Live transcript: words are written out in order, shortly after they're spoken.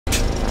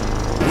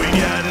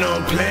no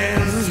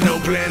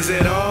plans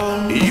at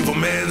all. Evil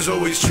man's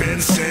always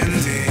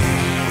transcending.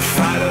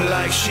 Fighter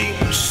like sheep,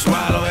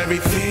 swallow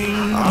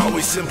everything.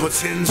 Always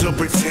simpletons or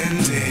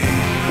pretending.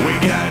 We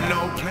got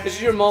no plans. This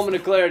is your moment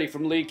of clarity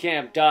from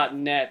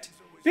LeeCamp.net.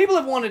 People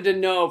have wanted to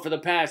know for the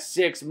past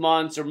 6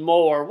 months or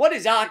more, what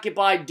is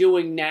Occupy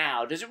doing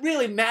now? Does it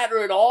really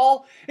matter at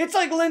all? It's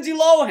like Lindsay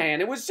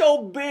Lohan. It was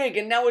so big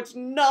and now it's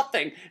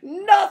nothing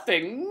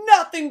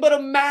but a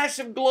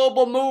massive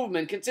global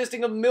movement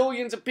consisting of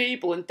millions of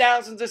people in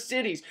thousands of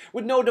cities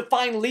with no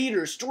defined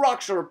leader,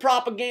 structure, or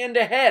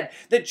propaganda head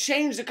that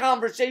changed the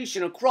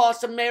conversation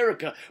across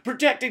America,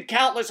 protected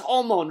countless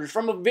homeowners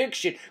from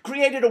eviction,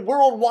 created a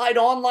worldwide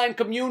online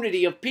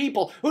community of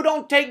people who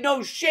don't take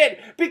no shit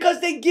because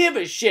they give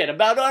a shit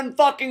about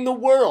unfucking the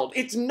world.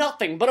 It's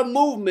nothing but a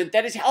movement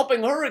that is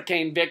helping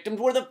hurricane victims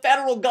where the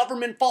federal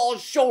government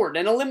falls short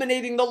and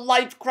eliminating the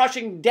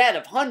life-crushing debt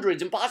of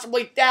hundreds and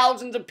possibly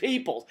thousands of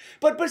people.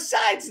 But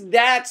besides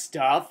that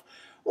stuff,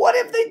 what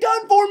have they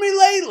done for me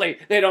lately?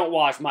 They don't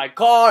wash my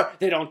car,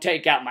 they don't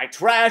take out my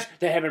trash,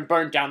 they haven't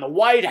burnt down the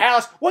White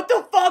House. What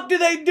the fuck do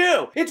they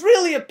do? It's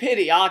really a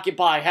pity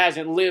Occupy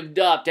hasn't lived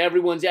up to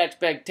everyone's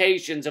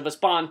expectations of a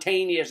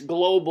spontaneous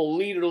global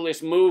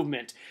leaderless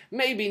movement.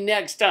 Maybe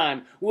next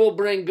time we'll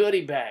bring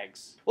goodie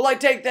bags. Well, I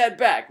take that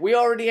back. We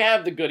already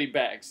have the goodie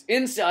bags.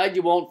 Inside,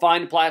 you won't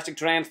find a plastic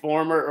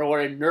transformer or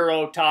a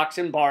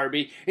neurotoxin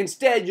Barbie.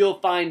 Instead, you'll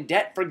find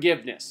debt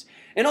forgiveness.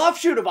 An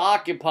offshoot of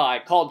Occupy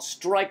called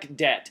Strike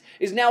Debt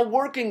is now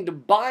working to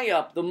buy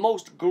up the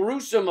most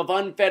gruesome of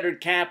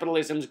unfettered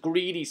capitalism's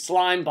greedy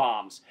slime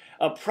bombs.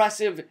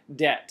 Oppressive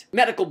debt.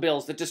 Medical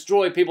bills that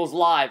destroy people's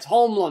lives.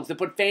 Home loans that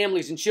put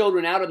families and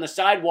children out on the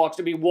sidewalks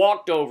to be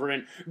walked over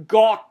and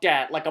gawked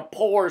at like a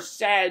poor,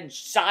 sad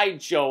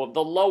sideshow of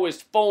the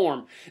lowest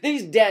form.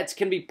 These debts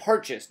can be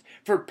purchased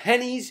for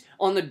pennies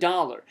on the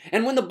dollar.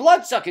 And when the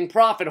blood-sucking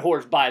profit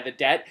whores buy the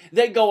debt,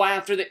 they go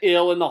after the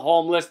ill and the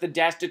homeless, the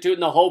destitute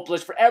and the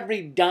hopeless for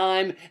every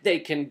dime they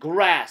can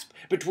grasp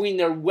between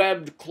their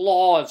webbed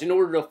claws in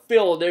order to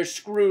fill their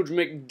Scrooge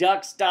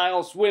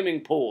McDuck-style swimming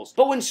pools.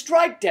 But when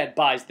Strike Debt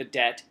buys the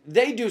debt,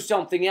 they do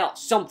something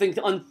else, something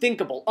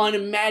unthinkable,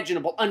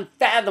 unimaginable,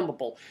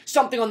 unfathomable,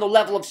 something on the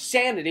level of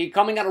sanity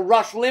coming out of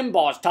Rush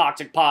Limbaugh's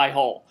toxic pie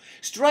hole.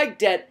 Strike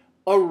Debt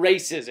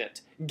erases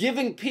it,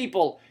 giving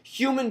people,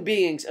 human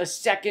beings, a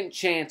second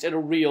chance at a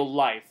real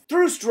life.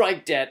 Through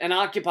Strike Debt and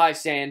Occupy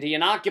Sandy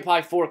and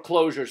Occupy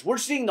foreclosures, we're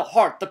seeing the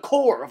heart, the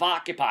core of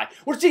Occupy.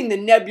 We're seeing the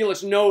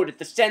nebulous node at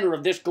the center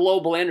of this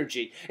global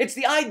energy. It's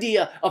the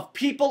idea of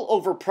people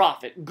over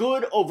profit,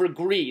 good over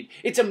greed.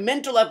 It's a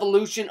mental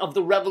evolution of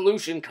the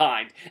revolution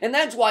kind. And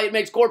that's why it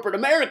makes corporate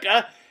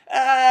America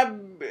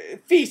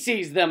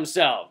feces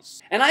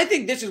themselves. And I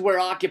think this is where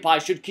Occupy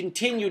should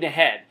continue to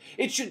head.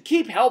 It should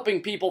keep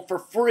helping people for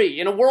free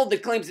in a world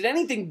that claims that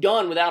anything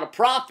done without a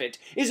profit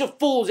is a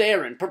fool's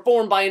errand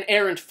performed by an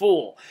errant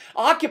fool.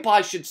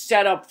 Occupy should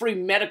set up free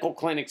medical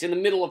clinics in the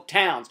middle of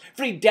towns,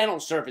 free dental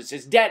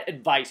services, debt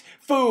advice,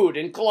 food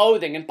and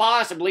clothing, and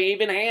possibly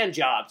even hand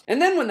jobs.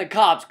 And then when the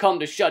cops come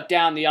to shut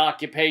down the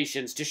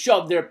occupations, to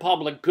shove their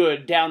public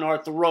good down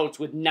our throats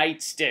with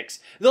nightsticks,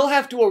 they'll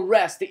have to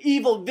arrest the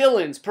evil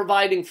villains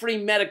providing free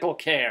medical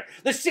care,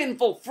 the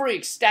sinful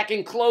freaks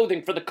stacking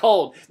clothing for the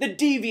cold, the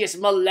devious,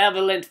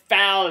 malevolent,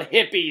 foul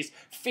hippies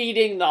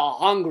feeding the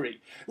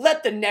hungry.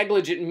 Let the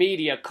negligent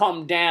media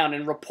come down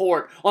and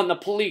report on the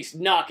police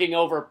knocking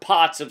over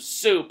pots of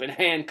soup and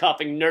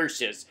handcuffing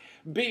nurses.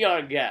 Be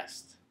our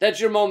guest. That's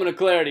your moment of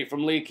clarity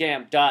from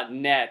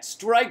LeeCamp.net.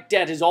 Strike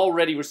Debt has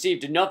already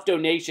received enough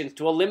donations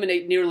to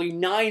eliminate nearly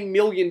 $9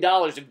 million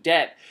of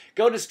debt.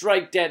 Go to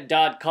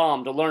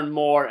strikedebt.com to learn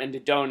more and to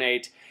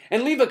donate.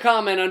 And leave a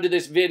comment under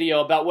this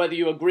video about whether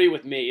you agree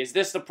with me. Is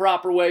this the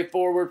proper way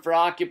forward for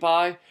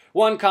Occupy?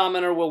 One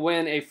commenter will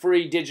win a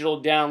free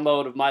digital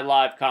download of my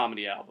live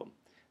comedy album.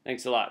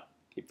 Thanks a lot.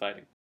 Keep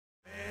fighting.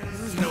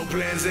 No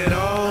plans at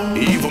all.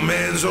 Evil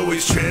man's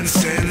always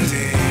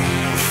transcending.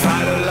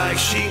 Fighter like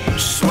sheep,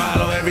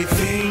 swallow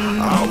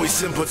everything. Always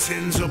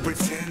simpletons or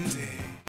pretend.